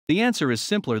The answer is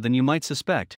simpler than you might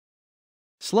suspect.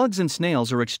 Slugs and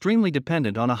snails are extremely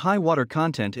dependent on a high water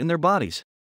content in their bodies.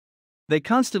 They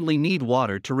constantly need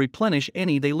water to replenish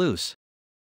any they lose.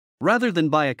 Rather than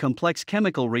by a complex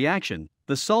chemical reaction,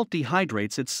 the salt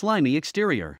dehydrates its slimy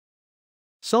exterior.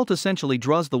 Salt essentially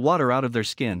draws the water out of their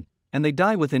skin, and they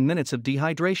die within minutes of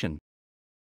dehydration.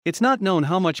 It's not known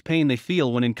how much pain they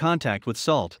feel when in contact with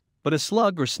salt, but a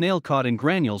slug or snail caught in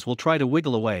granules will try to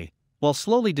wiggle away, while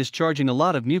slowly discharging a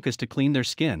lot of mucus to clean their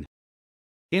skin.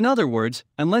 In other words,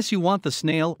 unless you want the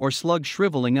snail or slug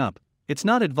shriveling up, it's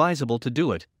not advisable to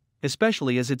do it,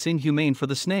 especially as it's inhumane for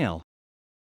the snail.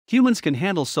 Humans can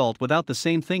handle salt without the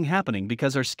same thing happening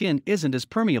because our skin isn't as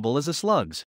permeable as a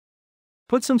slug's.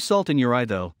 Put some salt in your eye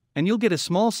though, and you'll get a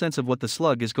small sense of what the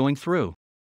slug is going through.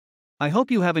 I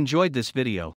hope you have enjoyed this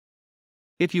video.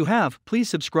 If you have, please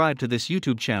subscribe to this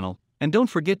YouTube channel, and don't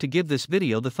forget to give this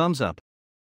video the thumbs up.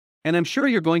 And I'm sure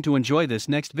you're going to enjoy this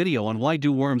next video on why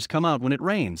do worms come out when it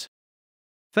rains.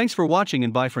 Thanks for watching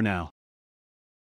and bye for now.